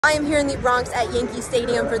I am here in the Bronx at Yankee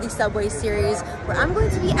Stadium for the Subway Series, where I'm going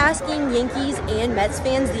to be asking Yankees and Mets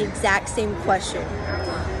fans the exact same question.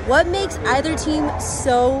 What makes either team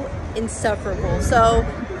so insufferable? So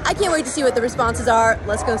I can't wait to see what the responses are.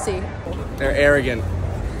 Let's go see. They're arrogant.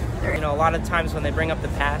 You know, a lot of times when they bring up the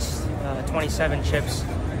past, 27 chips,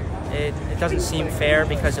 it doesn't seem fair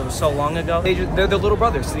because it was so long ago. They're the little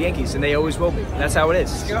brothers to the Yankees, and they always will be. That's how it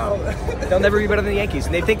is. They'll never be better than the Yankees,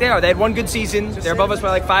 and they think they are. They had one good season. They're above us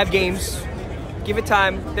by like 5 games. Give it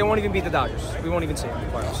time. They won't even beat the Dodgers. We won't even see them in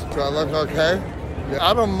the playoffs. Do I look okay?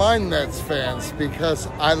 I don't mind Mets fans because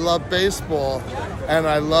I love baseball and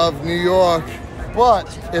I love New York.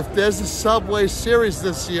 But if there's a Subway Series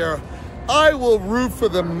this year, I will root for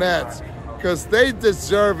the Mets because they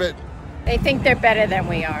deserve it. They think they're better than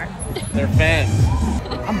we are. They're fans.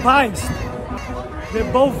 I'm biased.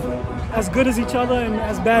 They're both as good as each other and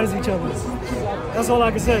as bad as each other. That's all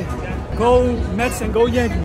I can say. Go Mets and go Yankees.